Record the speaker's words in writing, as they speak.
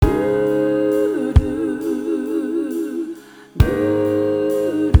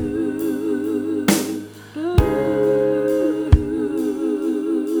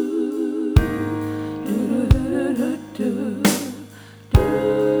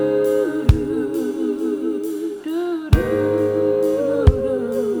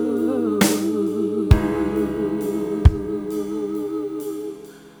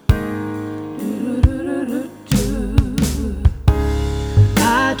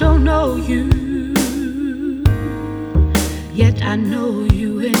know you, yet I know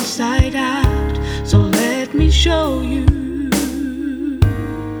you inside out. So let me show you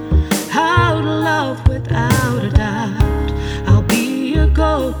how to love without a doubt. I'll be your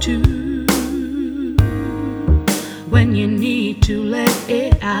go-to when you need to let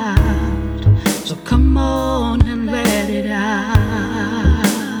it out. So come on and let it out.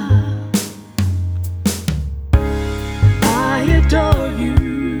 I adore you,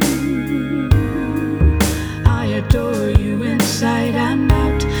 I adore you inside and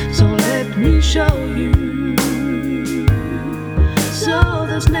out. So let me show you, so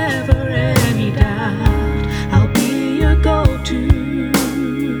there's never any doubt. I'll be your go-to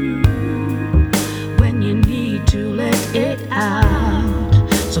when you need to let it out.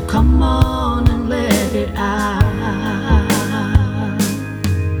 So come on and let it out.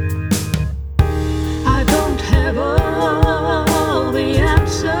 I don't have all the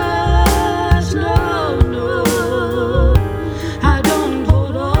answers, no, no. I don't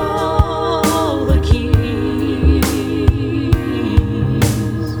hold all the keys,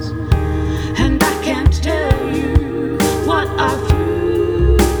 and I can't tell you what our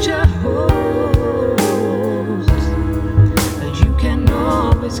future holds, but you can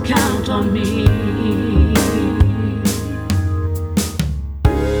always count on me.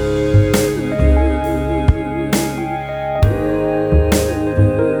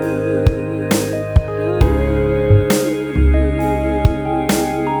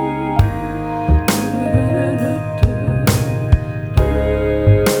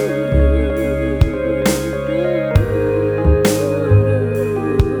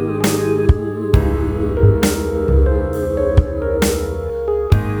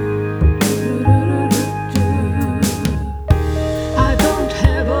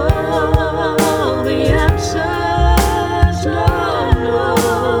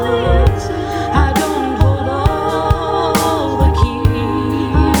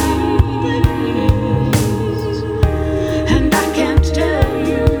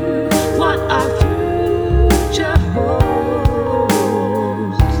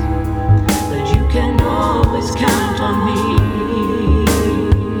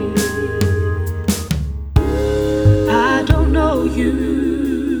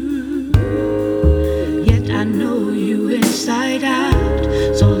 Yet I know you inside out.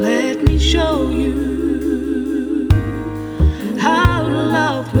 So let me show you how to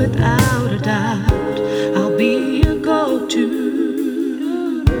love without a doubt. I'll be your go-to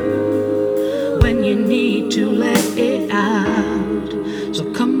when you need to let it out. So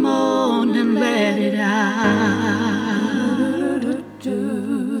come on and let it out.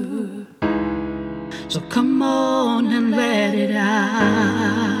 So come on and let it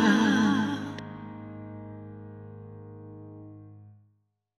out.